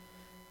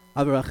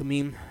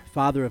Avraham,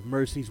 Father of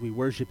mercies, we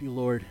worship you,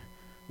 Lord.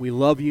 We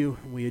love you,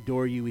 we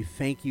adore you. We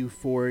thank you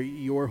for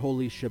your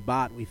holy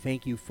Shabbat. We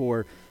thank you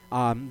for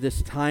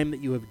this time that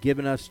you have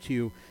given us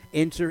to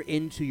enter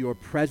into your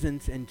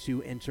presence and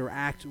to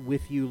interact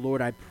with you.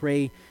 Lord, I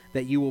pray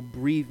that you will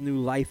breathe new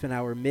life in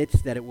our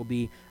midst, that it will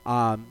be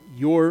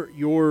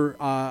your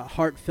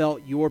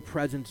heartfelt, your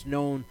presence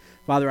known.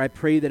 Father, I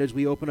pray that as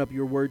we open up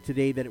your word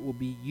today, that it will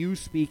be you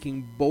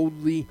speaking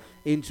boldly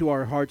into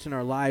our hearts and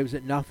our lives,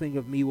 that nothing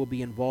of me will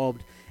be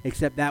involved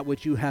except that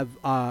which you have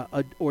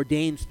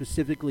ordained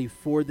specifically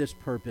for this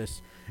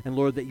purpose. And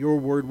Lord, that your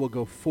word will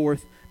go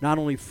forth not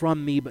only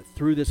from me, but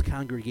through this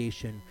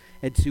congregation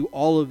and to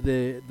all of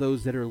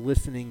those that are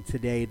listening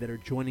today, that are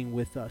joining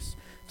with us,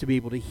 to be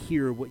able to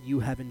hear what you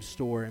have in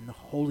store and the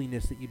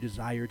holiness that you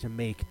desire to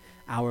make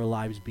our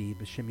lives be.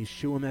 B'Shem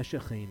Yeshua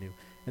Meshachenu.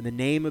 In the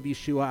name of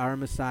Yeshua, our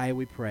Messiah,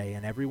 we pray.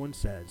 And everyone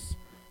says,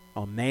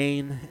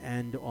 Amen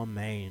and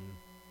Amen.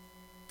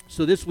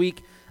 So this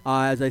week,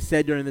 as I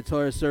said during the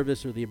Torah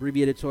service, or the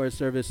abbreviated Torah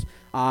service,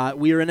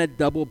 we are in a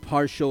double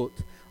parshot.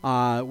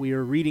 We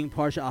are reading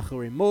Parsha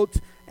Acharei Mot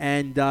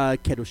and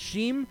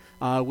Kedoshim,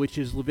 which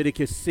is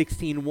Leviticus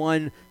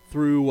 16:1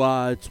 through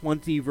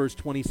 20, verse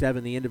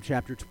 27, the end of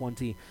chapter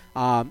 20.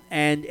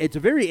 And it's a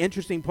very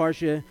interesting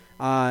Parsha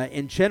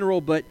in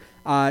general, but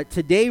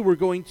today we're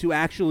going to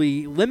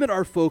actually limit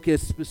our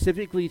focus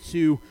specifically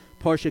to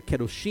Parsha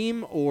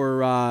Kedoshim,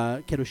 or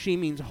Kedoshim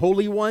means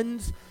holy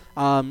ones.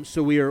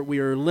 So we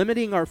are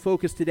limiting our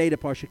focus today to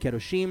Parsha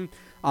Kedoshim,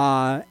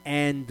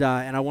 and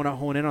I want to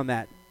hone in on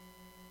that.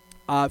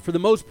 For the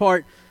most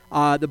part,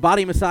 the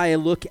body Messiah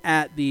look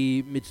at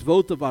the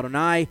mitzvot of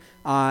Adonai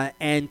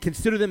and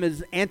consider them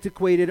as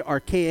antiquated,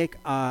 archaic,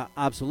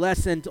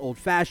 obsolescent,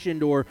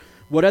 old-fashioned, or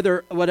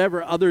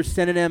whatever other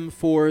synonym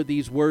for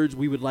these words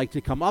we would like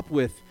to come up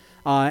with.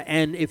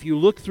 And if you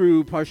look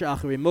through Parsha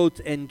Acharei Mot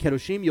and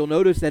Kedoshim, you'll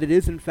notice that it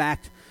is, in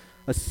fact,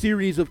 a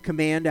series of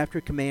command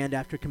after command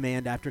after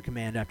command after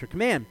command after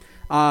command.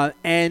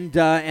 And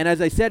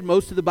as I said,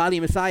 most of the body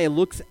Messiah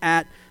looks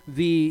at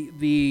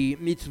the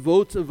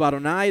mitzvot of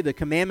Adonai, the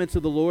commandments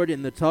of the Lord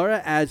in the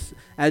Torah, as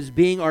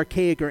being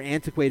archaic or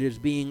antiquated, as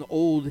being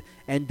old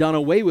and done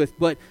away with.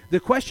 But the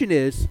question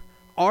is,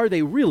 are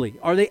they really?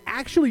 Are they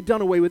actually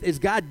done away with? Is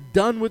God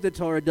done with the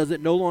Torah? Does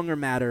it no longer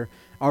matter?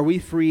 Are we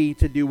free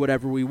to do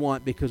whatever we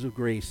want because of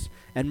grace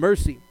and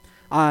mercy?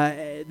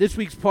 This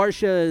week's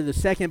Parsha, the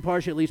second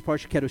Parsha, at least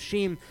Parsha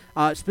Kedoshim,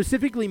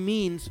 specifically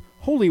means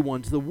holy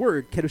ones. The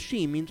word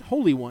Kedoshim means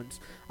holy ones.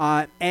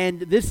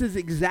 And this is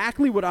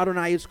exactly what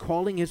Adonai is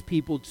calling his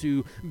people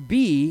to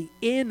be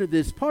in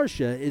this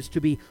Parsha, is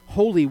to be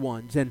holy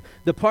ones. And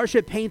the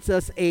Parsha paints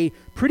us a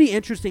pretty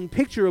interesting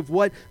picture of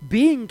what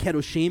being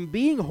Kedoshim,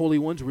 being holy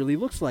ones, really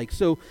looks like.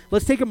 So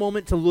let's take a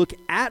moment to look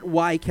at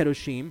why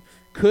Kedoshim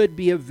could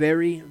be a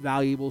very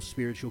valuable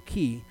spiritual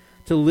key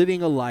to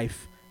living a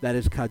life that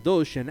is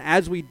kadosh. And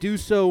as we do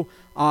so,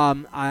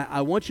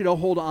 I want you to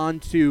hold on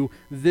to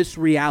this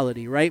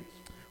reality, right?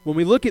 When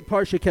we look at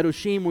Parsha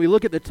Kedoshim, when we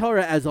look at the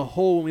Torah as a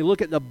whole, when we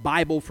look at the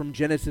Bible from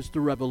Genesis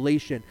through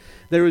Revelation,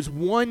 there is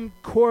one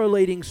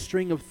correlating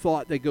string of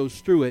thought that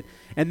goes through it,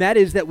 and that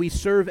is that we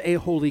serve a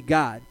holy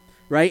God,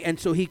 right?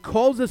 And so he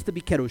calls us to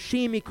be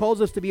Kedoshim, he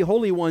calls us to be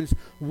holy ones.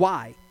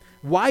 Why?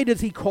 Why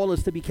does he call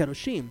us to be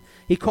Kedoshim?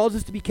 He calls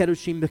us to be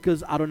Kedoshim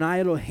because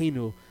Adonai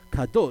Eloheinu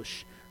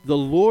Kadosh. The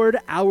Lord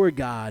our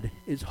God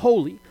is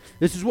holy.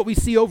 This is what we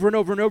see over and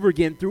over and over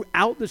again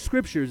throughout the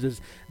scriptures, is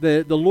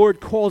the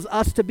Lord calls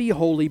us to be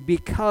holy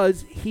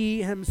because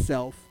he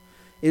himself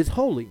is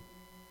holy.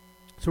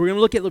 So we're going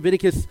to look at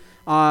Leviticus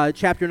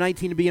chapter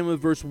 19 to begin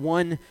with verse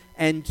 1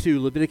 and 2.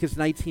 Leviticus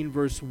 19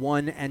 verse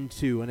 1 and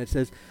 2. And it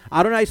says,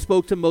 Adonai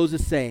spoke to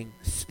Moses saying,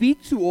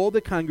 speak to all the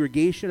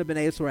congregation of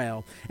Bnei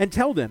Israel and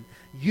tell them,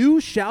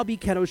 you shall be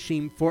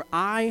Kedoshim, for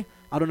I,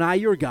 Adonai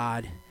your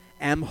God,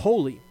 am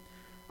holy.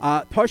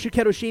 Parsha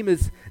Kedoshim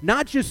is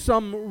not just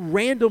some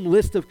random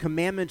list of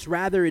commandments.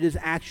 Rather, it is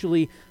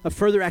actually a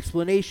further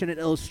explanation and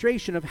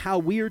illustration of how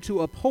we are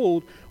to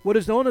uphold what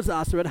is known as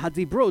Aseret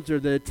HaDibrot,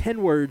 or the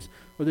 10 words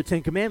or the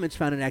 10 commandments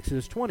found in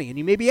Exodus 20. And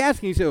you may be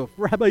asking yourself,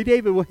 Rabbi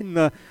David, what in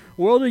the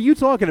world are you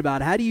talking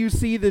about? How do you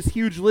see this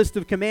huge list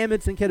of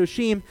commandments in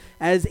Kedoshim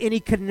as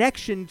any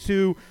connection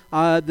to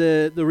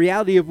the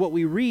reality of what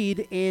we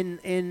read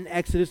in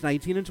Exodus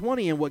 19 and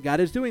 20 and what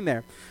God is doing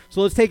there?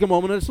 So let's take a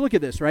moment and let's look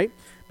at this, right?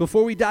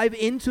 Before we dive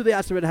into the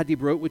Aseret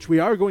HaDibrot, which we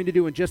are going to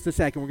do in just a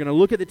second, we're going to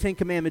look at the 10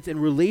 commandments in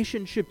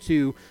relationship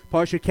to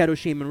Parsha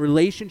Kedoshim, in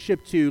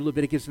relationship to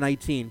Leviticus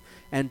 19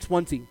 and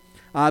 20.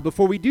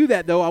 Before we do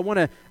that, though, I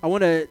want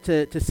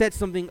to set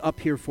something up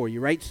here for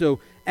you, right? So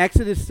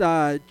Exodus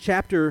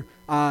chapter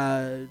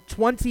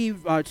 19,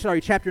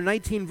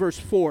 verse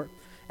 4.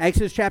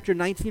 Exodus chapter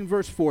 19,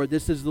 verse 4.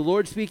 This is the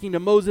Lord speaking to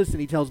Moses, and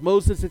he tells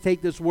Moses to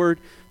take this word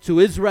to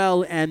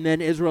Israel, and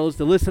then Israel is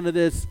to listen to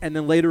this, and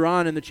then later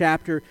on in the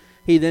chapter,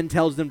 he then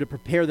tells them to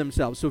prepare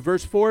themselves. So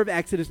verse 4 of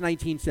Exodus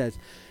 19 says,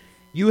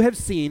 you have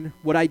seen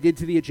what I did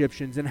to the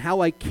Egyptians, and how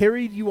I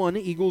carried you on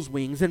eagle's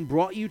wings and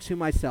brought you to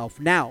myself.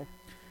 Now,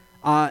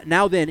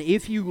 Now then,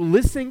 if you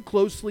listen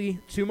closely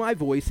to my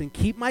voice and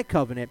keep my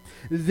covenant,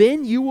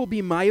 then you will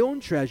be my own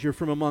treasure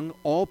from among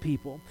all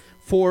people,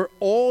 for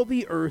all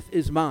the earth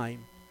is mine.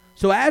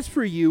 So as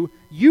for you,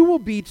 you will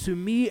be to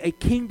me a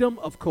kingdom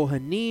of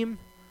Kohanim,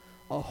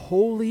 a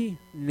holy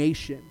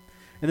nation.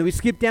 And then we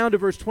skip down to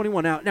verse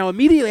 21. Now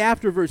immediately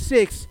after verse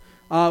 6,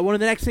 one of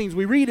the next things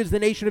we read is the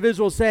nation of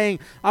Israel saying,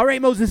 all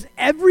right, Moses,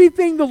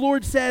 everything the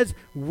Lord says,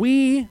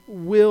 we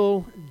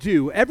will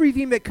do.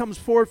 Everything that comes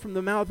forth from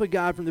the mouth of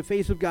God, from the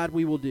face of God,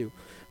 we will do.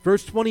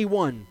 Verse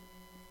 21,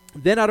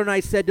 then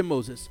Adonai said to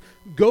Moses,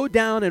 go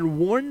down and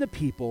warn the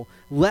people,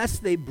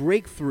 lest they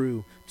break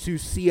through to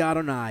see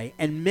Adonai,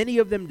 and many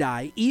of them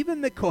die.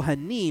 Even the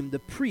Kohanim, the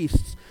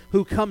priests,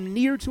 who come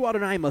near to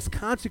Adonai must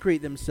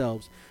consecrate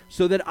themselves,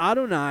 so that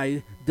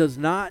Adonai does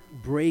not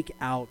break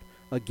out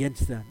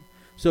against them.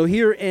 So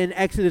here in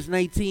Exodus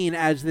 19,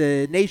 as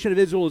the nation of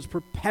Israel is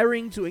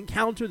preparing to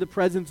encounter the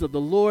presence of the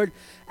Lord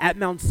at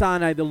Mount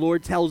Sinai, the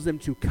Lord tells them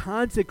to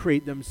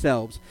consecrate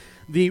themselves.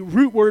 The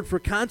root word for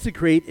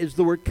consecrate is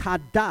the word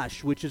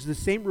kadash, which is the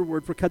same root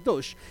word for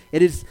kadosh.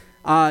 It is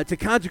to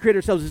consecrate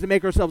ourselves is to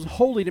make ourselves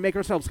holy, to make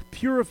ourselves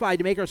purified,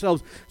 to make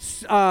ourselves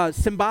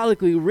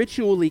symbolically,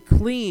 ritually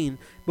clean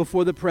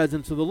before the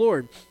presence of the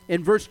Lord.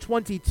 In verse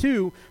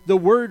 22, the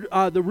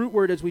root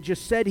word, as we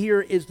just said here,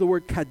 is the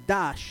word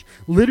kadash.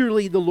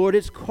 Literally, the Lord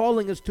is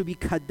calling us to be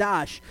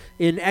kadash.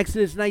 In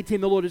Exodus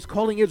 19, the Lord is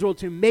calling Israel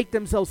to make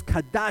themselves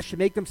kadash, to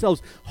make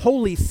themselves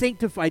holy,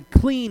 sanctified,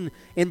 clean,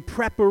 in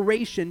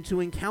preparation to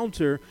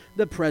encounter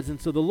the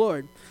presence of the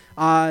Lord.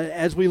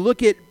 As we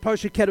look at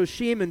Parshat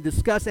Kedoshim and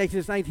discuss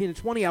Exodus 19 and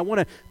 20, I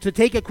want to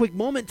take a quick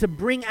moment to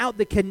bring out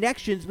the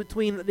connections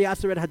between the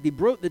Aseret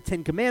HaDibrot, the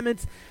Ten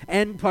Commandments,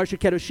 and Parshat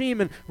Kedoshim.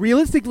 And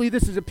realistically,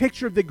 this is a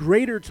picture of the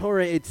greater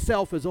Torah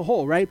itself as a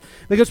whole, right?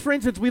 Because, for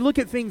instance, we look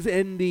at things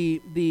in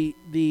the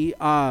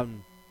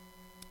Aseret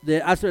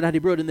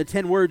HaDibrot, in the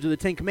 10 words of the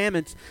Ten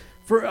Commandments.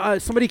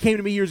 Somebody came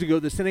to me years ago,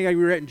 the synagogue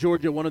we were at in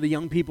Georgia, one of the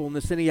young people in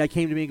the synagogue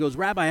came to me and goes,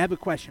 Rabbi, I have a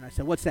question. I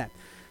said, what's that?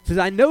 He says,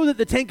 I know that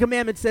the Ten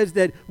Commandments says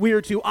that we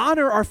are to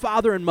honor our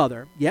father and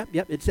mother. Yep,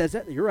 it says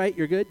that. You're right,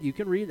 you're good. You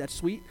can read. That's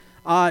sweet.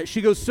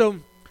 She goes, so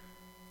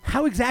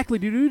how exactly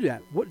do we do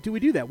that? What do we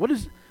do that?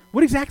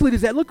 What exactly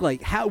does that look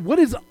like? What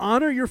is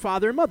honor your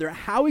father and mother?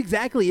 How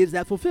exactly is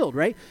that fulfilled,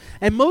 right?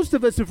 And most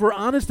of us, if we're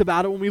honest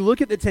about it, when we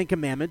look at the Ten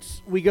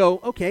Commandments, we go,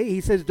 okay, he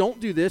says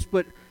don't do this,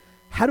 but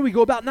how do we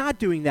go about not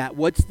doing that?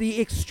 What's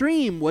the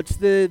extreme? What's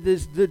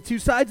the two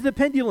sides of the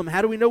pendulum?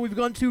 How do we know we've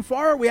gone too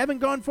far or we haven't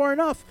gone far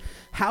enough?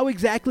 How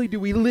exactly do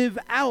we live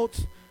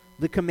out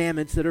the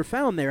commandments that are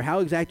found there? How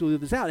exactly do we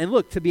live this out? And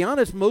look, to be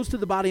honest, most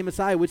of the body of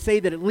Messiah would say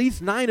that at least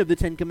 9 of the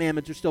 10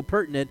 commandments are still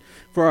pertinent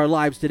for our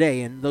lives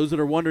today. And those that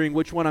are wondering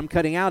which one I'm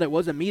cutting out, it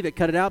wasn't me that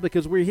cut it out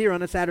because we're here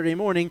on a Saturday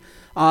morning.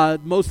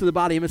 Most of the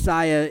body of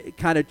Messiah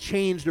kind of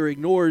changed or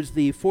ignores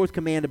the 4th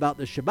command about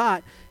the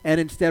Shabbat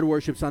and instead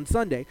worships on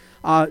Sunday.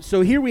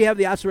 So here we have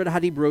the Aseret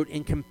HaDibrot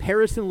in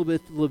comparison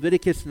with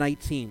Leviticus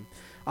 19.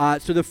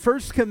 So the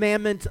first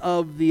commandment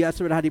of the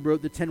Aseret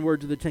HaDibrot, the 10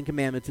 words of the 10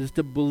 commandments, is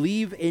to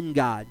believe in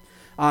God.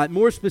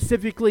 More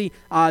specifically,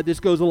 this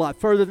goes a lot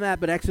further than that,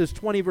 but Exodus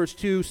 20 verse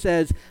 2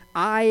 says,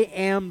 I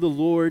am the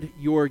Lord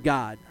your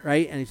God,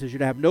 right? And he says, you're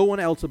to have no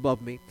one else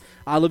above me.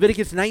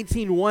 Leviticus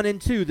 19, 1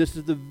 and 2, this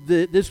is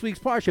this week's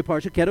Parshat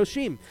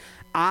Kedoshim.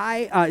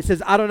 It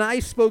says, Adonai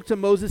spoke to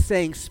Moses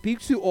saying, speak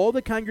to all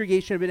the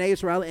congregation of Bnei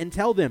Israel and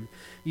tell them,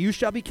 you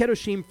shall be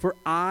Kedoshim, for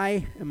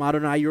I am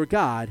Adonai your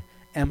God,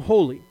 am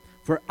holy.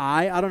 For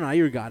I, Adonai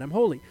your God, am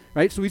holy.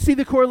 Right? So we see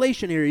the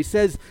correlation here. He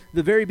says,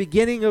 the very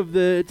beginning of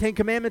the 10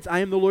 commandments, I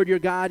am the Lord your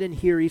God. And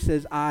here he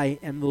says, I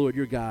am the Lord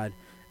your God,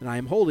 and I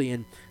am holy.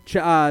 And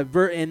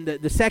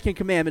the second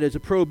commandment is a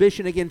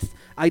prohibition against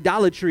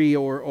idolatry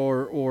or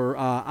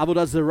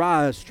avodah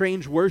zarah,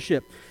 strange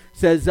worship.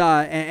 Says,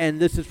 and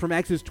this is from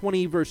Exodus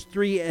 20, verse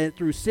 3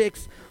 through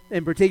 6.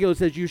 In particular, it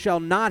says, you shall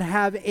not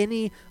have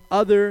any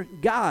other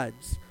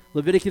gods.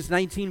 Leviticus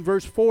 19,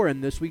 verse 4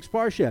 in this week's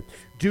Parsha.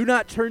 Do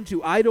not turn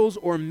to idols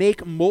or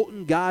make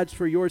molten gods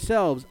for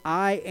yourselves.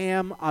 I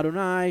am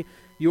Adonai,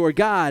 your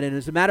God. And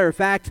as a matter of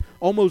fact,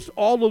 almost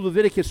all of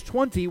Leviticus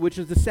 20, which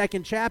is the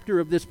second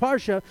chapter of this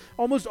Parsha,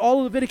 almost all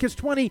of Leviticus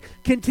 20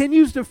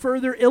 continues to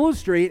further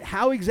illustrate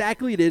how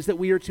exactly it is that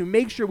we are to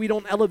make sure we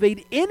don't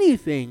elevate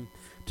anything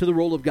to the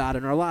role of God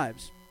in our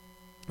lives.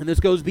 And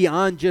this goes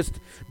beyond just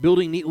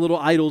building neat little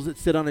idols that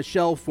sit on a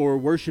shelf or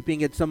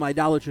worshiping at some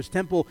idolatrous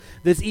temple.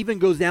 This even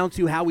goes down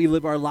to how we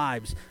live our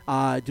lives.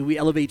 Do we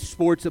elevate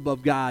sports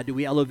above God? Do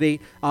we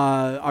elevate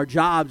our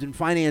jobs and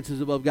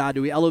finances above God?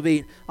 Do we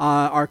elevate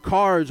our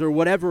cars or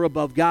whatever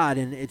above God?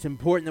 And it's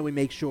important that we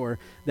make sure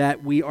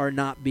that we are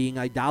not being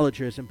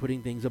idolatrous and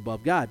putting things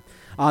above God.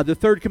 The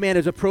third command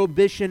is a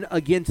prohibition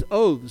against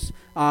oaths.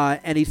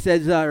 And he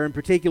says, or in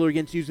particular,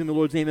 against using the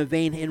Lord's name in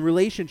vain in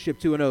relationship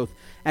to an oath.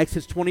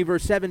 Exodus 20,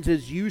 verse 7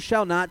 says, you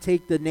shall not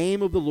take the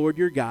name of the Lord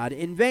your God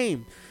in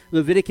vain.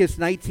 Leviticus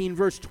 19,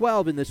 verse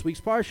 12 in this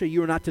week's Parsha,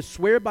 you are not to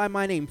swear by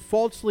my name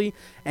falsely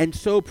and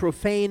so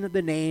profane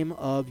the name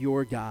of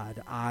your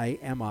God. I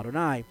am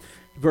Adonai.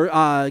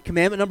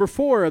 Commandment number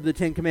 4 of the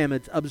 10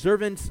 Commandments,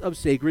 observance of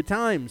sacred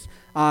times.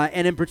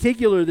 And in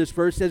particular, this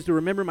verse says to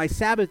remember my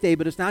Sabbath day,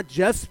 but it's not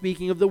just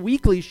speaking of the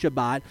weekly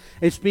Shabbat.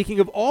 It's speaking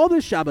of all the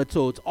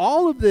Shabbatot,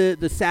 all of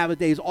the Sabbath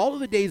days, all of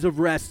the days of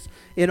rest,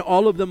 in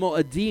all of the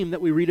Mo'adim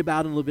that we read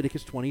about in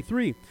Leviticus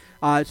 23.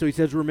 So he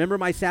says, remember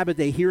my Sabbath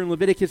day. Here in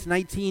Leviticus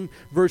 19,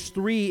 verse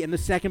 3, in the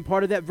second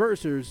part of that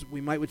verse, or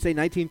we would say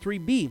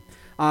 19:3b,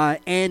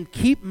 and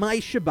keep my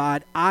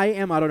Shabbat, I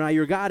am Adonai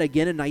your God.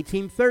 Again in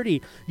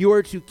 19:30, you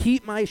are to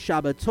keep my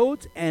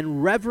Shabbatot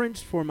and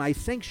reverence for my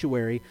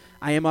sanctuary.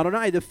 I am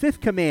Adonai. The fifth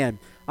command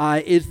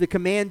is the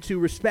command to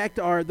respect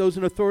those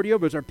in authority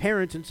over us, our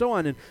parents and so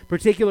on. In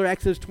particular,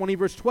 Exodus 20,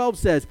 verse 12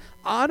 says,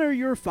 honor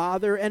your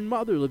father and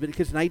mother.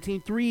 Leviticus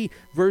 19:3,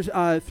 verse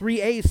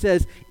 3a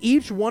says,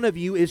 each one of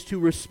you is to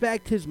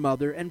respect his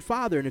mother and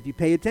father. And if you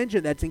pay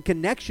attention, that's in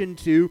connection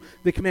to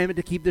the commandment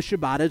to keep the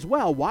Shabbat as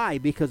well. Why?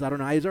 Because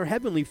Adonai is our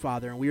heavenly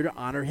Father, and we are to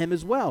honor him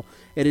as well.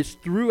 It is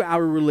through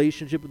our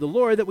relationship with the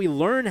Lord that we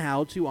learn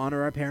how to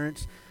honor our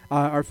parents,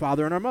 our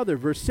father and our mother.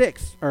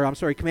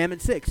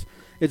 Commandment 6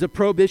 is a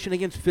prohibition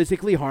against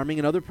physically harming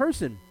another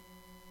person.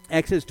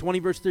 Exodus 20,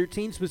 verse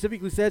 13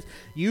 specifically says,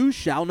 you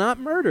shall not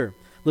murder.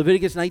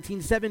 Leviticus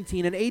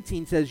 19:17 and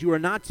 18 says, you are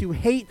not to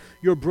hate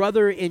your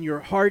brother in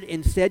your heart.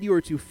 Instead, you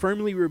are to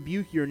firmly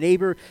rebuke your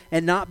neighbor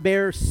and not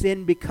bear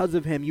sin because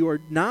of him. You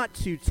are not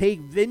to take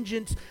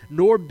vengeance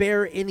nor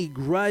bear any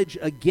grudge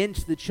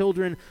against the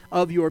children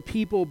of your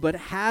people, but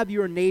have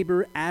your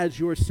neighbor as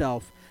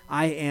yourself.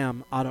 I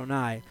am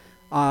Adonai.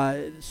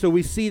 So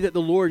we see that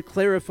the Lord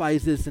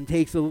clarifies this and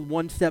takes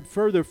one step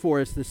further for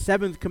us. The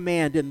seventh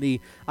command in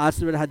the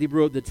Aseret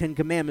HaDibrot, the 10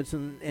 Commandments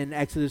in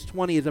Exodus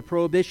 20, is a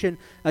prohibition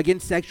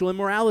against sexual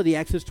immorality.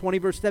 Exodus 20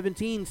 verse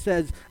 13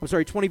 says,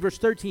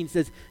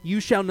 you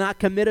shall not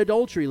commit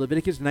adultery.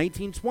 Leviticus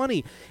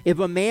 19:20, if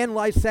a man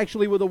lies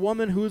sexually with a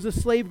woman who is a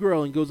slave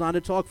girl, and goes on to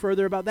talk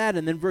further about that.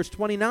 And then verse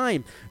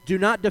 29, do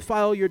not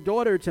defile your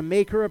daughter to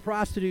make her a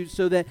prostitute,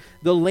 so that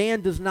the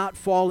land does not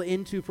fall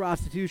into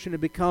prostitution and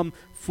become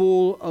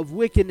full of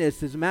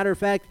wickedness. As a matter of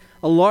fact,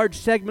 a large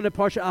segment of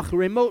Parsha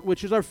Acharei Mot,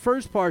 which is our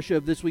first Parsha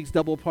of this week's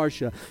double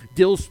Parsha,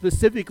 deals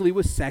specifically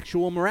with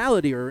sexual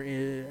morality, or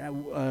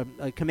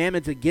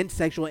commandments against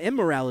sexual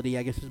immorality,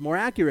 I guess is more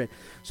accurate.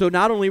 So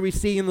not only we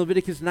see in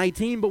Leviticus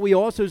 19, but we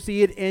also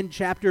see it in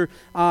chapter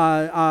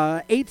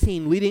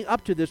 18, leading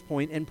up to this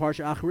point in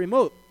Parsha Acharei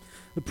Mot.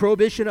 The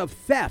prohibition of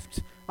theft.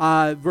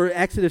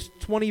 Exodus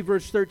 20,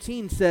 verse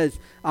 13 says,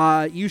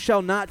 you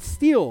shall not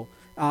steal.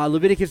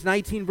 Leviticus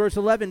 19, verse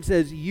 11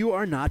 says, you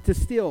are not to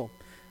steal.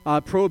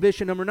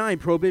 Prohibition number 9,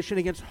 prohibition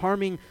against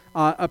harming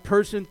a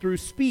person through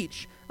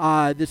speech.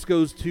 This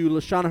goes to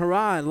Lashon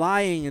Hara and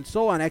lying and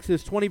so on.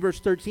 Exodus 20, verse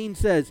 13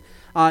 says,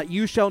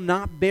 you shall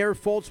not bear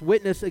false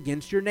witness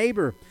against your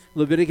neighbor.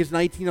 Leviticus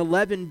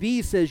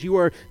 19:11b says, you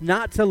are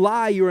not to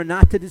lie, you are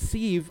not to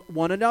deceive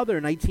one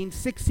another.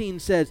 19:16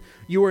 says,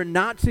 you are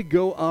not to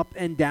go up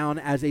and down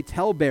as a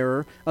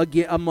talebearer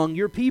among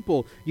your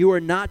people. You are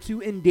not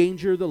to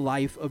endanger the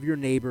life of your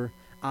neighbor.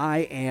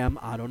 I am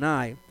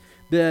Adonai.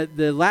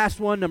 The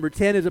last one, number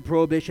 10, is a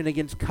prohibition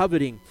against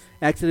coveting.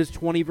 Exodus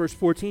 20, verse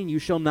 14, you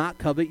shall not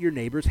covet your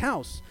neighbor's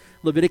house.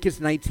 Leviticus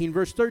 19,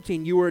 verse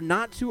 13, you are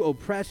not to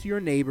oppress your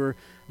neighbor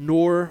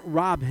nor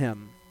rob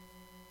him.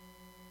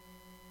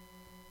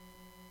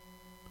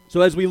 So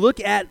as we look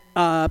at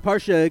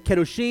Parsha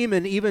Kedoshim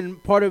and even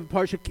part of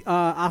Parsha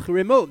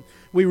Acharei Mot,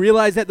 we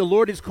realize that the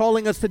Lord is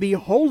calling us to be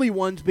holy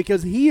ones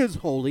because he is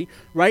holy,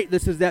 right?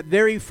 This is that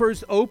very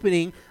first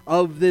opening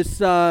of this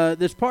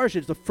Parsha.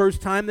 It's the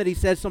first time that he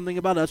says something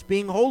about us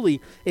being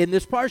holy in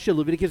this Parsha.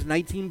 Leviticus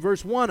 19,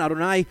 verse 1,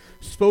 Adonai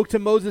spoke to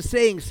Moses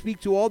saying, speak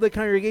to all the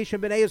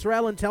congregation of Bnei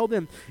Israel and tell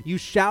them, you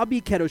shall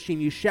be Kedoshim,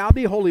 you shall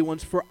be holy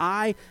ones, for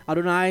I,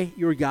 Adonai,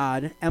 your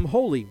God, am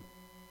holy.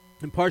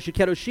 And Parsha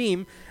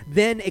Kedoshim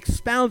then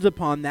expounds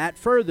upon that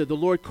further. The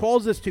Lord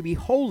calls us to be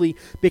holy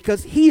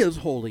because he is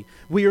holy.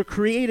 We are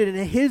created in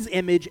his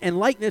image and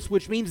likeness,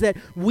 which means that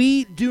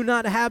we do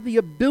not have the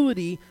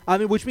ability,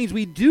 which means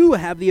we do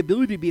have the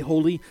ability to be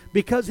holy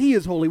because he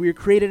is holy. We are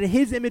created in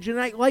his image and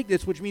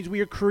likeness, which means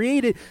we are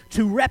created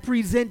to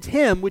represent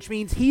him, which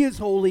means he is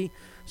holy.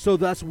 So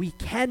thus we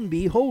can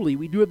be holy.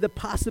 We do have the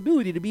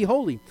possibility to be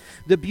holy.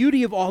 The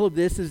beauty of all of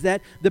this is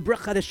that the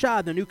Brit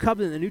Chadashah, the New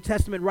Covenant, the New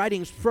Testament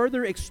writings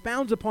further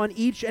expounds upon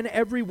each and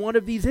every one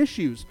of these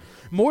issues.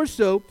 More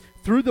so,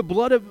 through the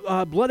blood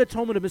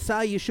atonement of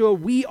Messiah Yeshua,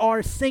 we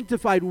are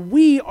sanctified.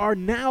 We are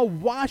now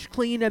washed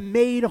clean and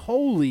made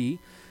holy.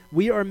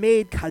 We are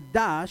made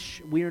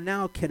Kadash. We are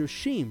now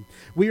Kedoshim.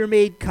 We are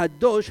made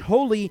Kadosh,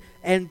 holy,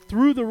 and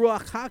through the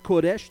Ruach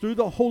HaKodesh, through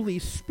the Holy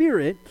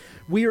Spirit,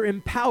 we are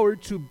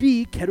empowered to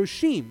be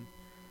Kedoshim.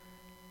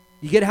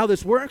 You get how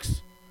this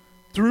works?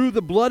 through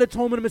the blood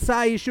atonement of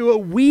Messiah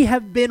Yeshua, we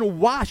have been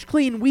washed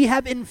clean. We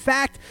have, in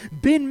fact,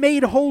 been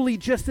made holy,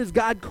 just as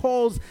God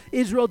calls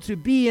Israel to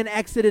be in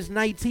Exodus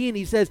 19.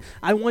 He says,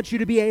 I want you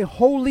to be a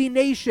holy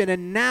nation.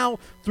 And now,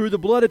 through the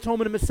blood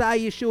atonement of Messiah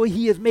Yeshua,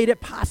 he has made it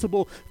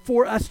possible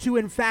for us to,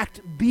 in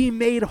fact, be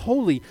made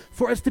holy,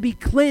 for us to be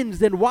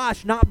cleansed and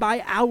washed, not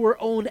by our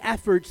own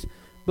efforts,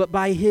 but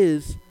by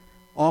his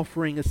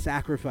offering a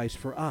sacrifice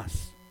for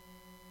us.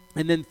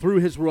 And then through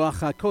his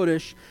Ruach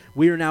HaKodesh,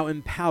 we are now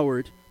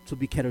empowered to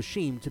be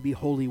Kedoshim, to be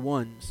holy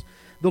ones.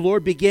 The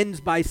Lord begins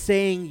by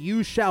saying,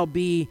 you shall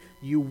be,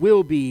 you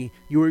will be,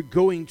 you are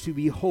going to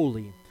be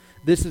holy.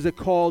 This is a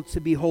call to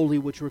be holy,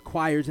 which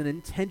requires an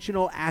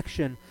intentional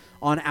action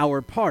on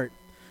our part.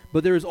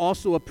 But there is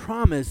also a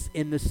promise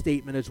in this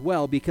statement as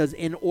well, because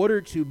in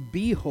order to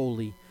be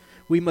holy,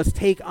 we must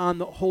take on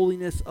the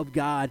holiness of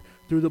God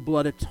through the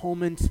blood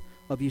atonement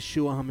of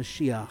Yeshua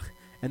HaMashiach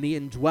and the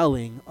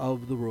indwelling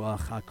of the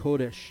Ruach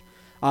HaKodesh.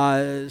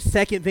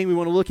 Second thing we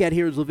want to look at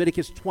here is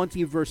Leviticus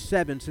 20, verse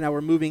 7. So now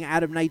we're moving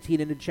out of 19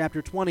 into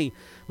chapter 20.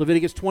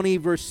 Leviticus 20,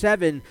 verse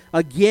 7.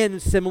 Again,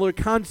 similar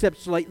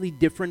concept, slightly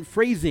different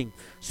phrasing.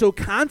 So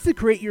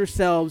consecrate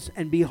yourselves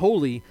and be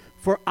holy,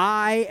 for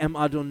I am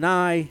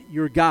Adonai,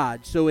 your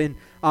God. So in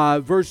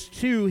verse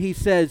 2, he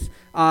says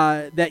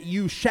that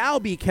you shall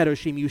be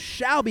Kedoshim, you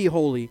shall be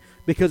holy,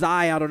 because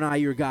I, Adonai,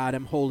 your God,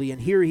 am holy.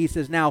 And here he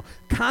says, now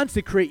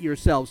consecrate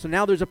yourselves. So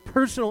now there's a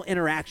personal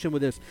interaction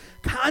with this.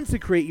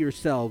 Consecrate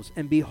yourselves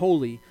and be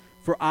holy,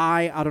 for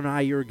I,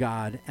 Adonai, your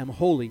God, am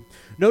holy.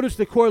 Notice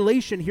the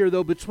correlation here,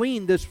 though,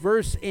 between this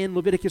verse in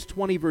Leviticus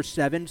 20, verse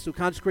 7. So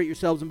consecrate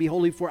yourselves and be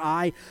holy, for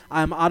I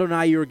am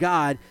Adonai, your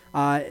God.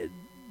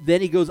 Then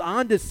he goes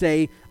on to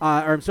say,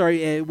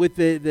 with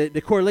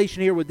the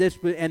correlation here with this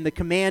and the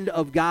command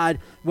of God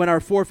when our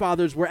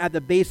forefathers were at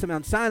the base of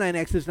Mount Sinai in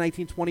Exodus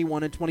 19,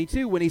 21 and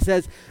 22, when he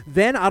says,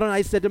 then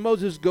Adonai said to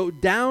Moses, go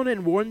down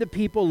and warn the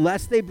people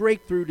lest they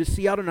break through to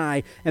see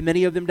Adonai, and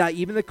many of them die.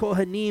 Even the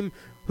Kohanim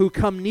who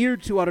come near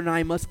to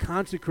Adonai must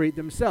consecrate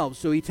themselves.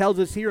 So he tells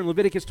us here in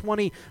Leviticus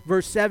 20,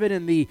 verse 7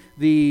 in the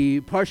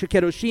Parsha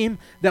Kedoshim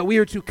that we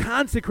are to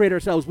consecrate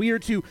ourselves. We are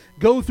to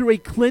go through a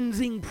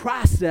cleansing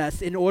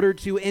process in order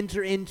to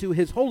enter into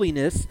his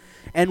holiness.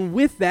 And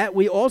with that,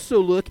 we also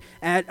look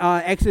at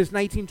Exodus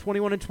 19,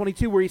 21 and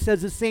 22, where he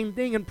says the same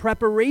thing in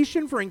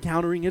preparation for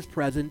encountering his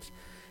presence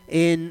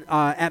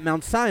at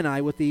Mount Sinai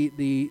with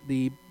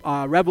the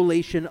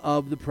revelation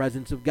of the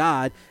presence of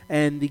God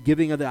and the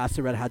giving of the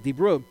Aseret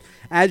HaDibrot.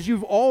 As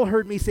you've all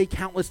heard me say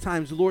countless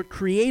times, the Lord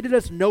created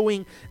us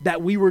knowing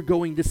that we were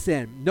going to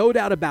sin. No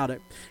doubt about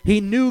it. He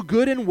knew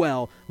good and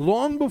well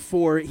long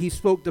before he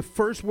spoke the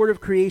first word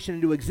of creation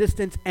into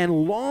existence,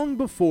 and long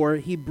before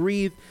he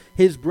breathed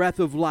his breath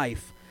of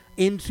life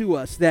into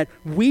us, that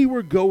we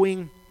were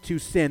going to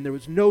sin. There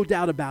was no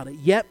doubt about it.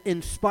 Yet,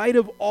 in spite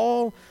of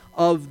all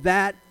of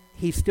that,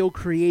 he still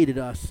created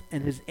us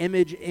in his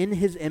image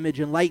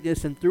and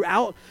likeness. And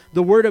throughout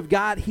the Word of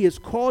God, he has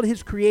called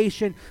his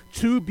creation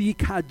to be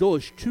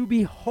kadosh, to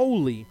be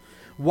holy.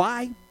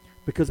 Why?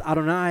 Because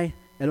Adonai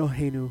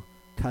Eloheinu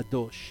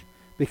kadosh.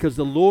 Because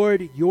the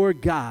Lord, your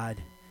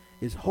God,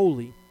 is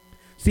holy.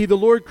 See, the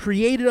Lord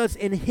created us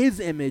in his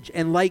image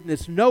and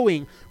likeness,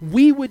 knowing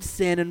we would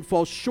sin and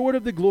fall short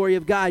of the glory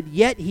of God.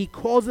 Yet he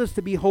calls us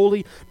to be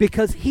holy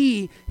because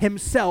he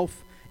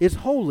himself is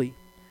holy.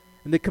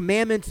 And the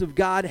commandments of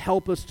God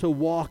help us to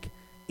walk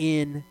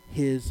in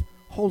his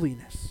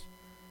holiness.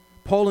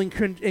 Paul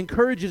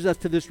encourages us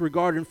to this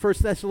regard in 1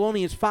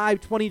 Thessalonians 5,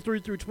 23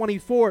 through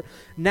 24.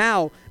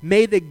 Now,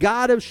 may the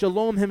God of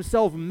Shalom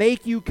himself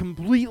make you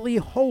completely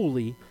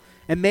holy,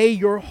 and may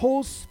your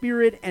whole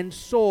spirit and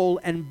soul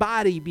and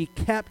body be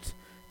kept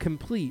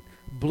complete,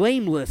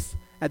 blameless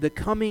at the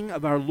coming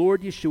of our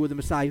Lord Yeshua the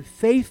Messiah.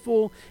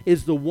 Faithful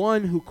is the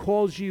one who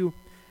calls you,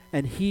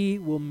 and he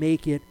will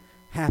make it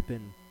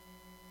happen.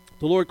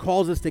 The Lord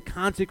calls us to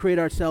consecrate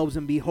ourselves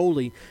and be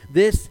holy.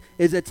 This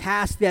is a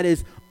task that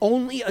is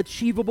only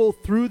achievable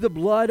through the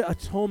blood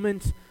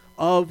atonement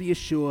of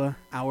Yeshua,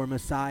 our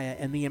Messiah,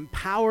 and the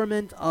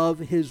empowerment of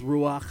his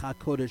Ruach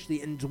HaKodesh,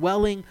 the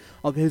indwelling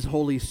of his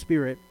Holy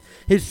Spirit.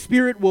 His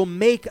Spirit will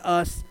make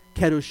us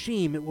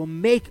Kedoshim. It will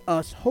make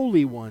us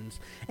holy ones.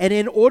 And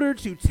in order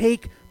to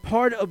take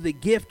part of the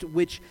gift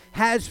which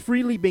has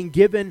freely been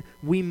given,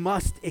 we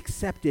must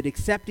accept it.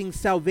 Accepting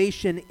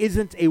salvation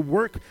isn't a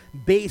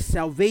work-based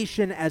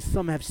salvation, as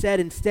some have said.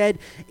 Instead,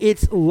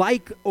 it's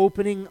like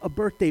opening a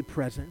birthday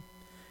present.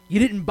 You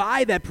didn't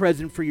buy that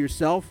present for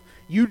yourself.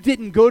 You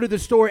didn't go to the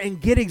store and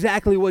get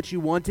exactly what you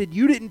wanted.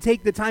 You didn't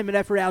take the time and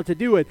effort out to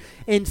do it.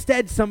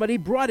 Instead, somebody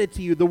brought it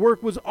to you. The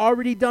work was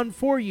already done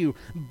for you.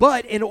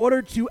 But in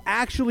order to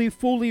actually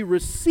fully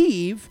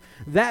receive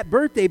that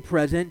birthday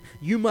present,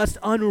 you must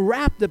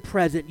unwrap the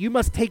present. You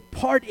must take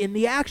part in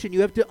the action.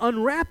 You have to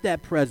unwrap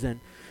that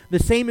present. The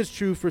same is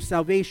true for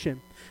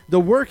salvation. The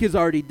work is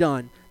already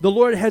done. The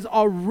Lord has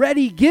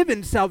already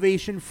given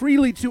salvation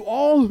freely to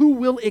all who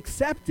will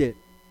accept it.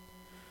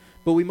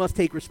 But we must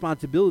take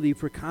responsibility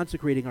for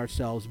consecrating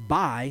ourselves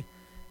by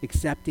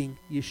accepting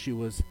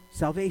Yeshua's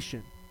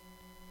salvation.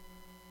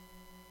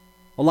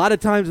 A lot of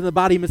times in the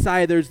body of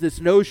Messiah, there's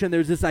this notion,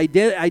 there's this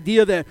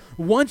idea that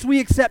once we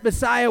accept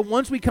Messiah,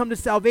 once we come to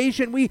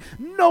salvation, we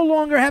no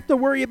longer have to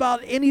worry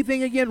about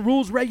anything again,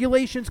 rules,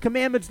 regulations,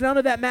 commandments. None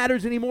of that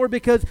matters anymore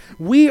because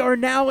we are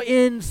now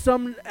in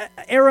some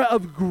era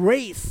of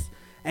grace,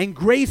 and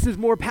grace is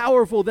more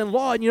powerful than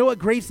law. And you know what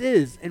grace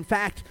is? In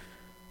fact,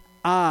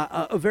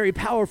 a very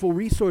powerful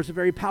resource, a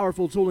very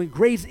powerful tool. And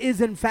grace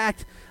is, in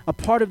fact, a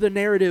part of the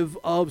narrative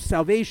of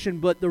salvation.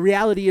 But the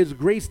reality is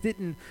grace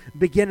didn't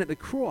begin at the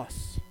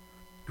cross.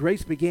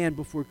 Grace began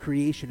before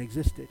creation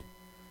existed.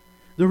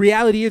 The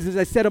reality is, as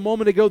I said a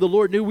moment ago, the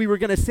Lord knew we were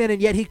going to sin,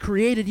 and yet he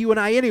created you and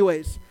I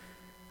anyways.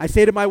 I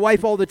say to my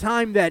wife all the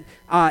time that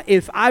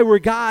if I were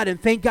God,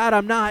 and thank God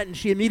I'm not, and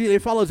she immediately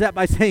follows that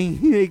by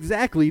saying,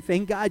 exactly,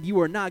 thank God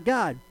you are not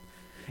God.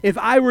 If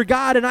I were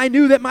God and I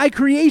knew that my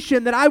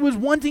creation that I was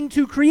wanting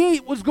to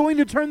create was going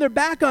to turn their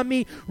back on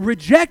me,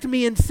 reject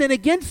me, and sin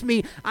against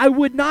me, I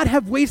would not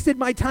have wasted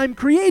my time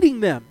creating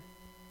them.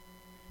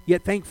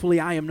 Yet thankfully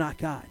I am not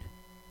God.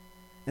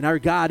 And our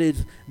God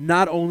is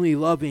not only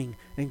loving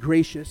and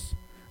gracious,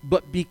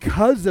 but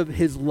because of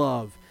his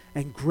love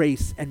and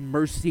grace and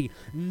mercy,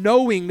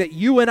 knowing that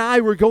you and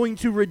I were going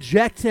to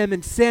reject him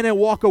and sin and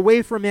walk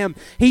away from him,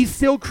 he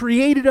still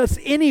created us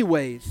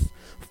anyways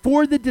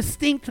for the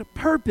distinct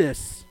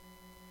purpose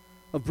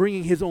of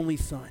bringing his only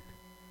son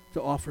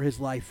to offer his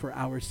life for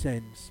our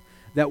sins,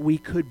 that we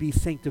could be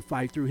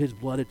sanctified through his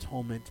blood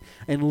atonement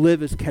and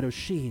live as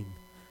Kedoshim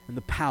in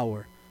the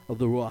power of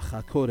the Ruach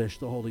HaKodesh,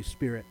 the Holy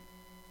Spirit.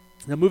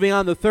 Now moving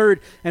on, the third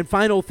and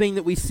final thing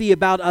that we see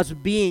about us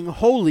being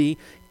holy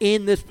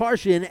in this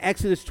parsha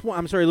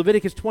in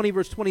Leviticus 20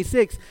 verse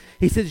 26,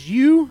 he says,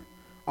 you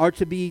are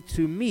to be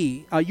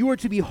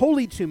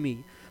holy to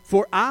me,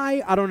 for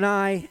I,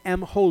 Adonai,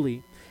 am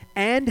holy,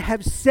 and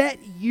have set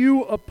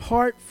you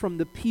apart from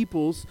the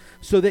peoples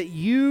so that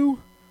you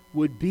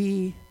would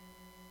be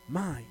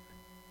mine.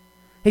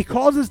 He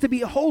calls us to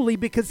be holy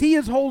because he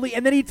is holy,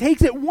 and then he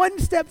takes it one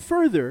step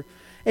further.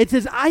 It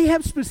says, I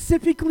have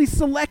specifically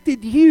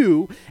selected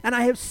you, and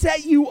I have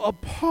set you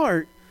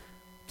apart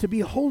to be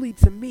holy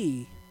to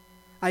me.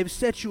 I have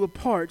set you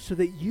apart so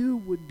that you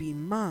would be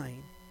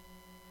mine.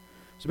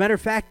 As a matter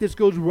of fact, this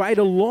goes right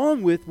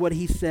along with what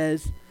he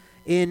says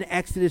in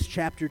Exodus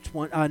chapter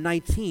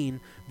 19,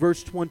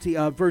 verse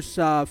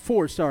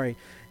 4.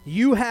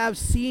 You have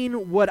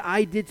seen what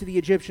I did to the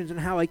Egyptians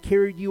and how I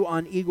carried you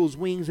on eagle's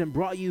wings and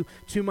brought you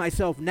to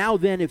myself. Now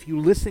then, if you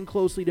listen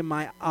closely to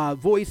my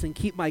voice and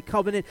keep my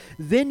covenant,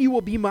 then you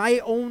will be my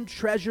own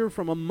treasure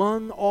from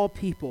among all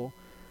people,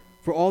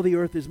 for all the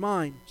earth is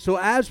mine. So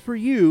as for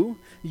you,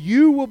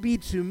 you will be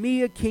to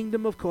me a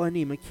kingdom of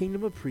Kohanim, a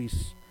kingdom of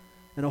priests,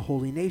 and a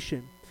holy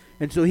nation.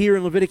 And so here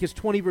in Leviticus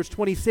 20, verse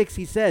 26,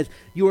 he says,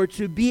 you are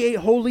to be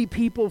a holy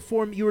people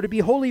for me. You are to be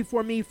holy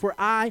for me, for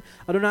I,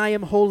 Adonai,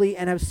 am holy,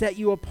 and have set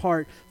you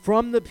apart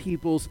from the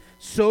peoples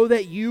so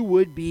that you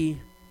would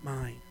be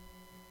mine.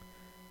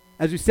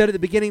 As we said at the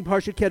beginning,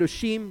 Parshat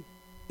Kedoshim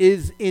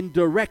is in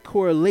direct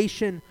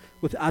correlation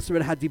with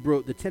Aseret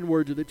HaDibrot, the 10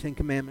 words of the 10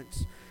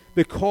 commandments.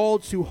 The call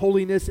to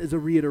holiness is a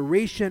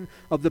reiteration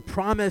of the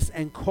promise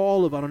and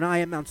call of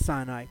Adonai at Mount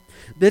Sinai.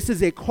 This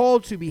is a call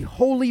to be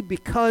holy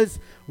because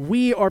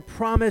we are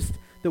promised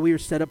that we are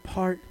set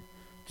apart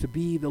to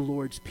be the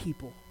Lord's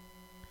people.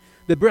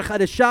 The Brit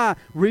Hadashah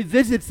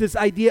revisits this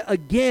idea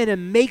again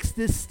and makes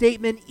this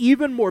statement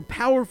even more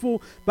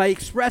powerful by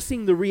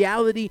expressing the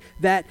reality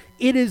that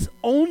it is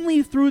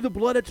only through the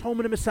blood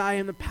atonement of Messiah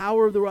and the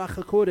power of the Ruach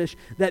HaKodesh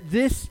that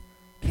this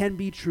can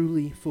be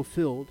truly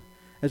fulfilled.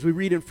 As we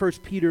read in 1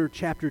 Peter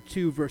chapter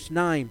 2, verse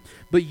 9,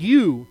 but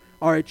you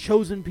are a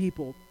chosen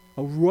people,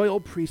 a royal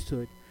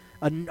priesthood,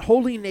 a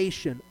holy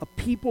nation, a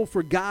people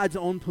for God's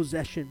own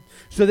possession,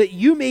 so that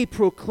you may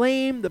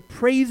proclaim the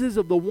praises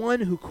of the one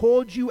who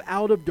called you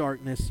out of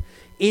darkness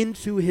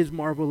into his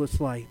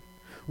marvelous light.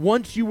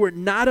 Once you were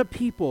not a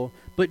people,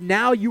 but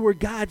now you are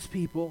God's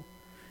people.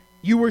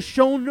 You were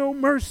shown no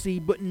mercy,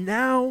 but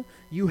now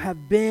you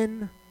have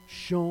been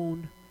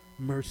shown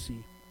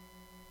mercy.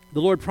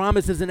 The Lord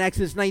promises in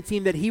Exodus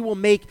 19 that he will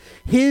make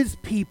his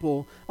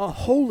people a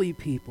holy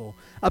people,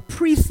 a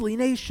priestly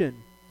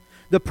nation.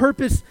 The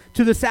purpose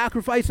to the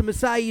sacrifice of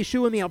Messiah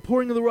Yeshua and the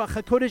outpouring of the Ruach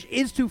HaKodesh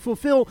is to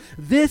fulfill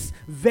this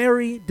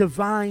very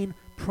divine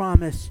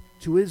promise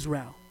to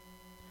Israel.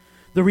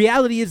 The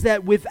reality is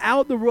that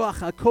without the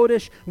Ruach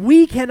HaKodesh,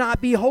 we cannot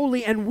be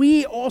holy, and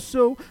we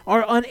also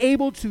are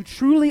unable to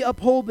truly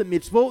uphold the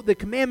mitzvot, the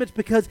commandments,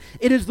 because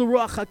it is the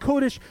Ruach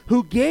HaKodesh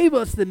who gave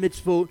us the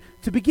mitzvot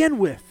to begin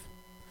with.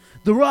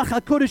 The Ruach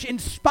HaKodesh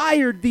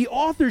inspired the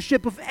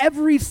authorship of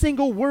every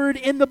single word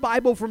in the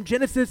Bible from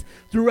Genesis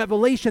through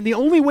Revelation. The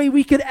only way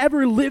we could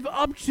ever live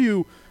up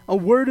to a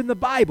word in the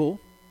Bible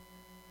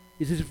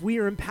is as if we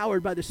are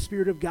empowered by the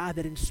Spirit of God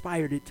that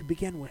inspired it to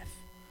begin with.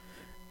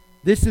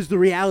 This is the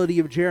reality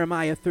of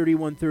Jeremiah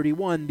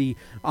 31:31, the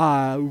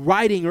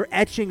writing or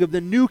etching of the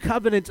new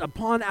covenant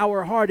upon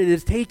our heart. It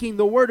is taking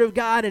the Word of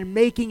God and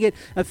making it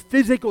a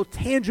physical,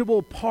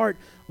 tangible part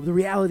of the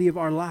reality of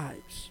our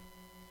lives.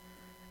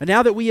 And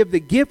now that we have the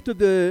gift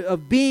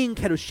of being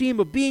Kedoshim,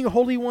 of being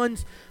holy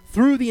ones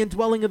through the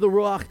indwelling of the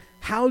Ruach,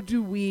 how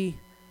do we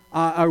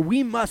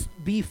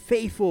must be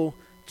faithful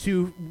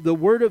to the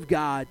Word of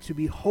God to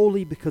be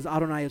holy because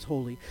Adonai is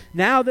holy.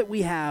 Now that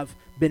we have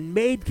been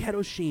made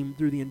Kedoshim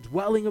through the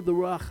indwelling of the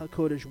Ruach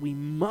HaKodesh, we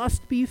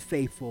must be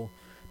faithful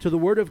to the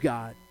Word of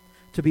God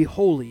to be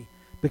holy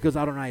because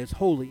Adonai is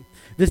holy.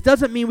 This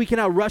doesn't mean we can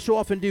now rush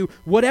off and do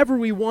whatever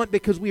we want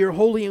because we are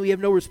holy and we have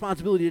no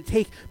responsibility to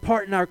take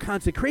part in our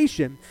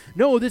consecration.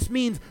 No, this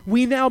means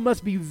we now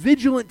must be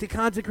vigilant to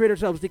consecrate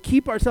ourselves, to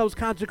keep ourselves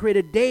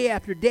consecrated day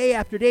after day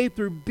after day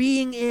through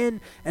being in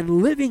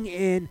and living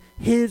in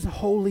His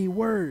holy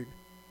Word.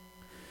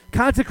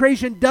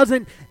 Consecration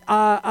doesn't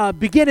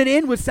begin and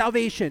end with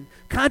salvation.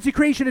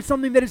 Consecration is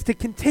something that is to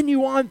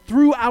continue on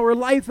through our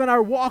life and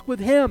our walk with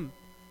Him.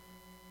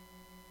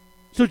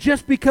 So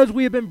just because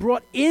we have been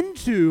brought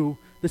into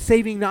the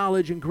saving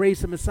knowledge and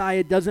grace of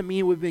Messiah doesn't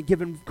mean we've been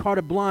given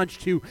carte blanche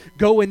to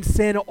go and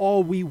sin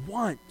all we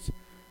want.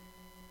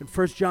 And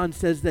 1 John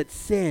says that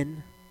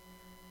sin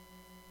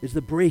is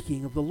the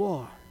breaking of the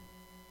law.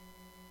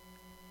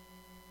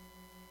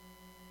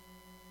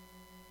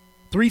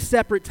 3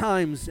 separate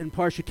times in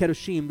Parsha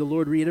Kedoshim, the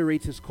Lord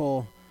reiterates His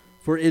call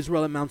for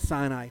Israel at Mount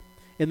Sinai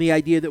and the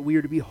idea that we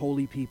are to be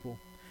holy people.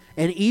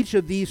 And each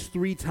of these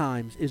 3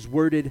 times is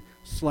worded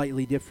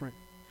slightly different.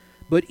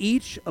 But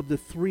each of the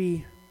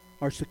 3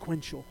 are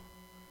sequential.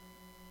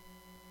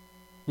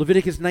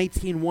 Leviticus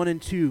 19, 1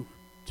 and 2,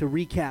 to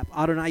recap,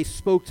 Adonai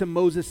spoke to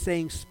Moses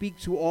saying, "Speak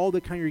to all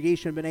the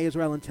congregation of Bnei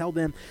Israel and tell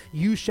them,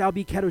 you shall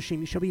be Kedoshim,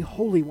 you shall be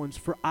holy ones,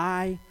 for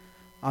I,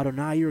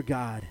 Adonai your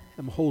God,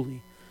 am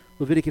holy."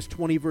 Leviticus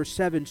 20, verse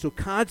 7, "So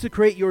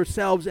consecrate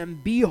yourselves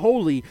and be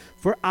holy,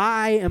 for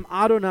I am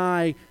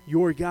Adonai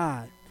your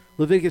God."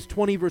 Leviticus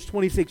 20, verse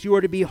 26, "You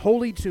are to be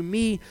holy to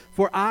me,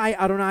 for I,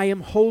 Adonai,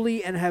 am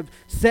holy and have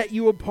set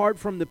you apart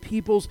from the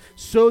peoples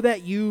so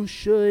that you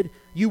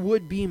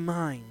would be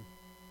mine."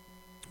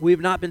 We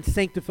have not been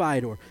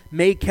sanctified or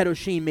made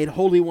Kedoshim, made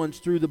holy ones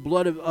through the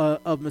blood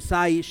of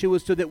Messiah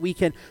Yeshua so that we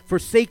can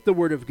forsake the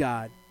Word of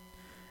God.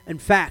 In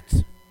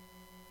fact,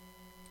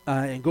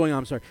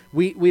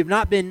 we have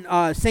not been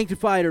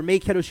sanctified or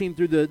made Kedoshim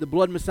through the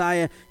blood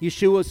Messiah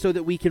Yeshua so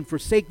that we can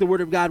forsake the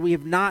Word of God. We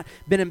have not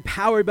been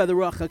empowered by the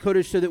Ruach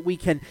HaKodesh so that we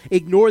can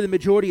ignore the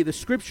majority of the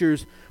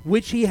Scriptures,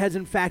 which He has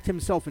in fact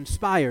Himself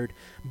inspired.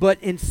 But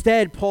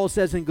instead, Paul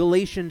says in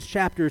Galatians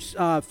chapter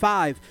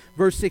 5,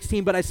 verse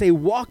 16, "But I say,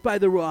 walk by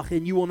the Ruach,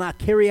 and you will not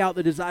carry out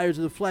the desires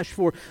of the flesh,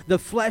 for the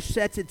flesh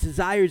sets its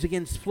desires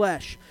against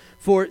flesh.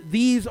 For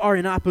these are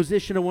in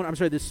opposition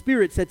to the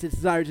Spirit sets its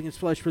desires against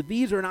flesh, for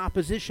these are in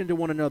opposition to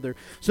one another,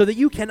 so that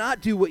you cannot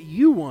do what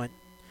you want.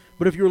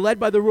 But if you're led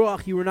by the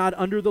Ruach, you are not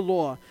under the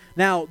law.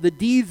 Now, the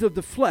deeds of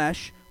the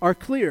flesh are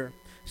clear: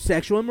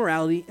 sexual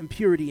immorality,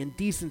 impurity,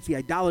 indecency,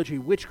 idolatry,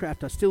 witchcraft,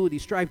 hostility,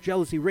 strife,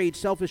 jealousy, rage,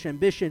 selfish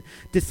ambition,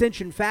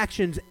 dissension,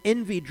 factions,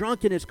 envy,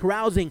 drunkenness,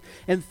 carousing,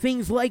 and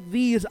things like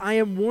these. I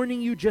am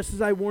warning you, just as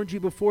I warned you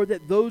before,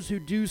 that those who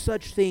do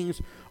such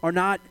things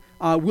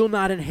will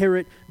not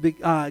inherit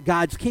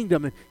God's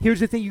kingdom." And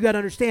here's the thing you got to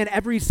understand.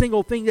 Every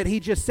single thing that he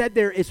just said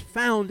there is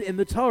found in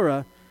the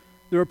Torah.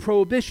 There are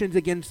prohibitions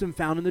against them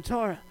found in the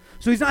Torah.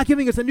 So he's not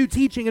giving us a new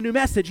teaching, a new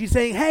message. He's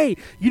saying, hey,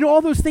 you know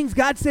all those things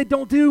God said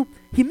don't do?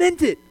 He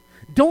meant it.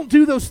 Don't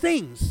do those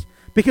things.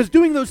 Because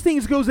doing those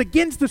things goes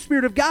against the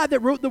Spirit of God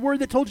that wrote the Word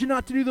that told you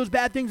not to do those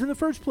bad things in the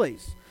first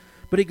place.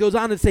 But he goes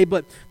on to say,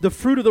 but the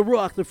fruit of the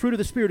Ruach, the fruit of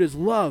the Spirit, is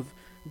love,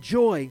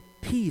 joy,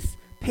 peace,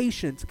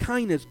 patience,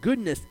 kindness,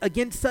 goodness.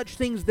 Against such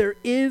things there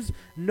is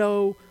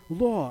no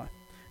law.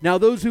 Now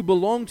those who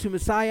belong to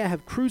Messiah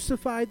have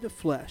crucified the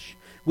flesh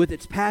with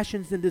its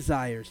passions and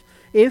desires.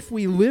 If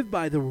we live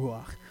by the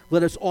Ruach,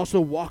 let us also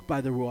walk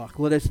by the Ruach.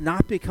 Let us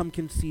not become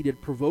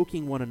conceited,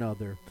 provoking one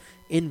another,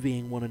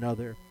 envying one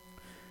another.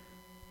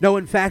 No,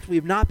 in fact, we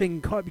have not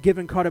been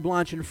given carte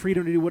blanche and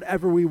freedom to do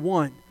whatever we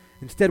want.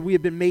 Instead, we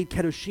have been made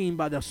Kedoshim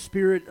by the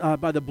Spirit,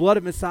 by the blood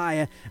of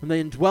Messiah and the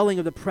indwelling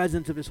of the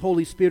presence of His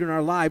Holy Spirit in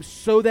our lives,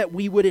 so that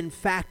we would in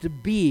fact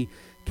be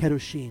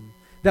Kedoshim,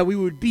 that we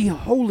would be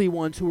holy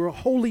ones who are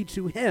holy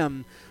to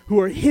Him, who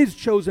are His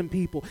chosen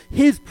people,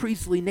 His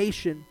priestly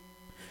nation.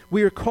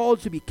 We are called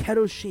to be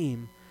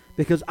Kedoshim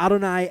because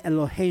Adonai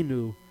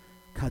Eloheinu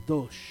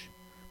Kadosh,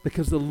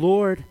 because the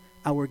Lord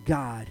our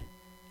God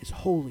is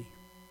holy.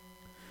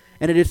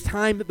 And it is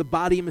time that the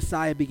body of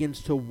Messiah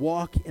begins to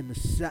walk in the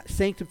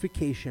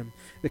sanctification,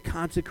 the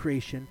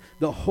consecration,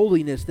 the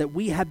holiness that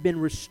we have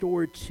been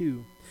restored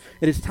to.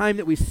 It is time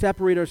that we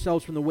separate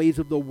ourselves from the ways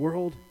of the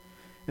world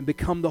and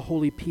become the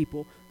holy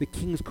people, the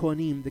king's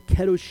Kohanim, the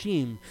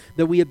Kedoshim,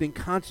 that we have been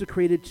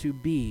consecrated to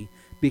be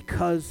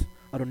because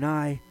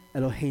Adonai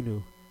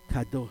Eloheinu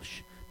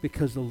Kadosh,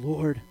 because the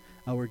Lord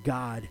our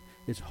God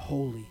is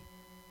holy.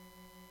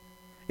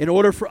 In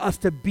order for us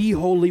to be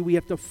holy, we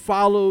have to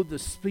follow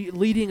the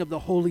leading of the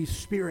Holy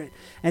Spirit.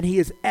 And He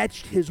has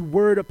etched His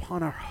word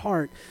upon our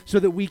heart so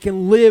that we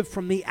can live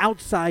from the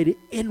outside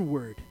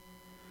inward.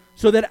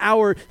 so that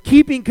our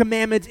keeping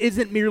commandments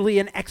isn't merely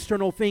an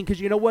external thing.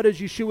 Because you know what, as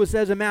Yeshua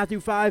says in Matthew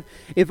 5,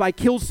 if I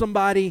kill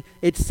somebody,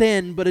 it's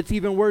sin, but it's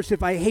even worse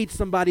if I hate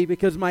somebody,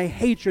 because my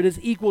hatred is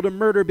equal to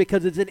murder,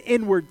 because it's an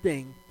inward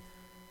thing.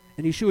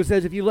 And Yeshua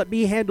says, if you let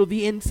me handle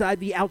the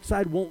inside, the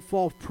outside won't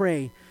fall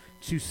prey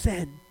to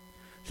sin.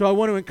 So I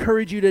want to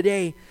encourage you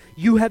today,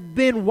 you have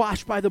been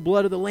washed by the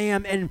blood of the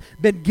Lamb and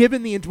been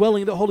given the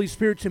indwelling of the Holy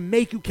Spirit to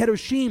make you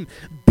Kedoshim.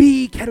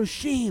 Be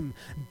Kedoshim.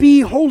 Be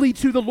holy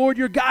to the Lord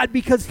your God,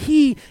 because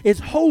He is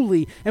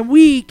holy. And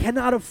we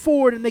cannot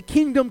afford, and the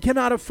kingdom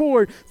cannot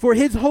afford, for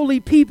His holy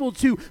people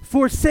to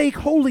forsake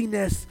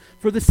holiness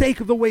for the sake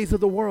of the ways of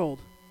the world.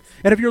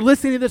 And if you're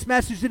listening to this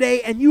message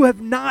today and you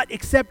have not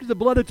accepted the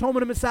blood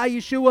atonement of Messiah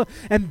Yeshua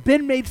and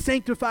been made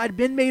sanctified,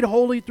 been made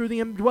holy through the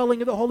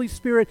indwelling of the Holy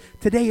Spirit,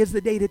 today is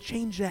the day to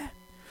change that.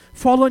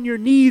 Fall on your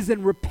knees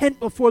and repent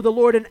before the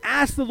Lord and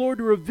ask the Lord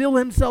to reveal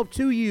Himself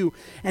to you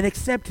and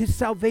accept His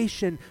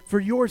salvation for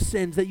your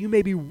sins, that you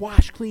may be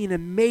washed clean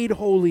and made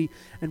holy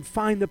and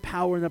find the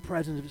power and the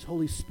presence of His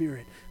Holy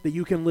Spirit, that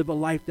you can live a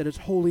life that is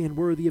holy and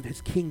worthy of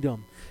His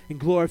kingdom and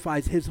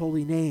glorifies His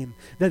holy name,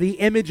 that the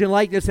image and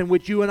likeness in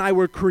which you and I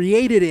were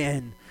created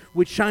in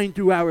would shine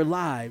through our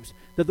lives,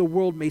 that the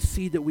world may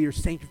see that we are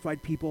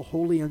sanctified people,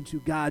 holy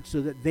unto God,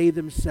 so that they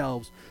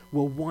themselves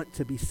will want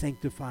to be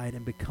sanctified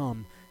and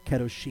become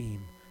Kedoshim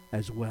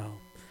as well.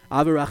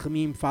 Ava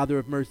Rachamim, Father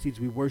of mercies,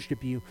 we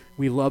worship you,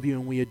 we love you,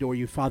 and we adore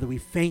you. Father, we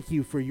thank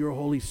you for your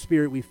Holy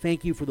Spirit. We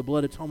thank you for the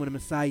blood atonement of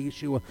Messiah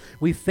Yeshua.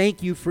 We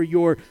thank you for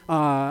your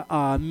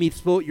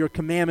mitzvot, your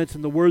commandments,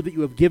 and the word that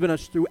you have given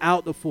us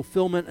throughout the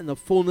fulfillment and the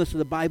fullness of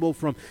the Bible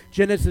from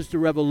Genesis to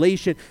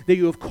Revelation, that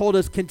you have called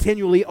us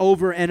continually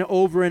over and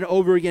over and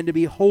over again to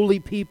be holy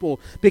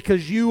people,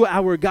 because you,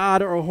 our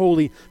God, are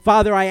holy.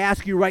 Father, I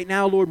ask you right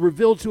now, Lord,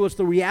 reveal to us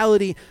the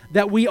reality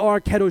that we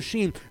are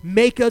Kedoshim.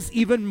 Make us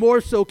even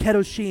more so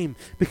Kedoshim,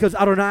 because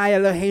Adonai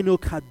Eloheinu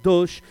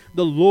Kadosh,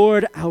 the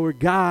Lord our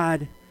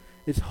God,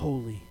 is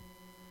holy.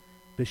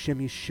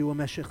 B'Shem Yeshua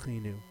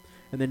Meshachinu.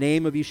 In the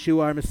name of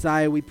Yeshua our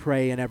Messiah we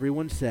pray, and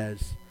everyone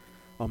says,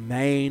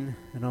 Amen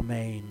and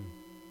Amen.